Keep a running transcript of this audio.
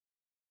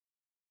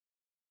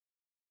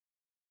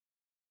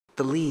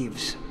The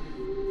leaves,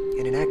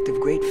 in an act of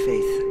great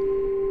faith,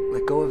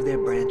 let go of their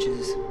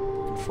branches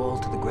and fall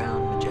to the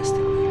ground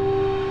majestically.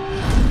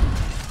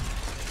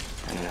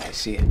 And then I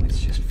see it, and it's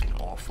just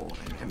awful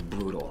and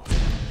brutal.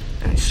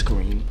 And I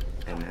scream,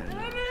 and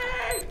then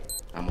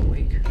I'm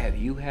awake. Have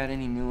you had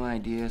any new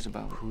ideas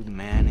about who the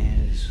man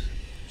is,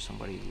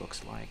 somebody he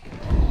looks like?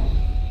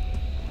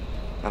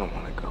 I don't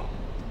want to go.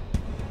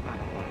 I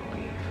don't want to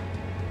leave.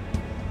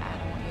 I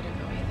don't want you to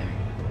go either.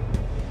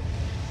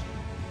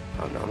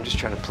 Oh, no, I'm just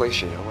trying to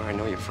place you, where I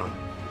know you're from.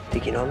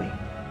 Think you know me?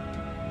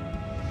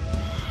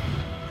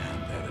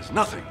 And there is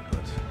nothing but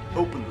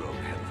open road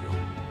ahead of you.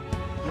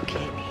 You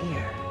came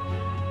here.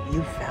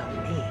 You found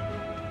me.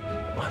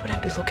 Why would I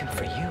be looking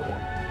for you?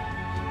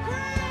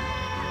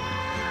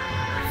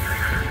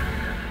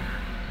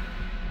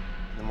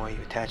 The more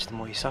you attach, the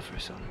more you suffer,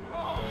 so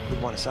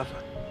who'd want to suffer?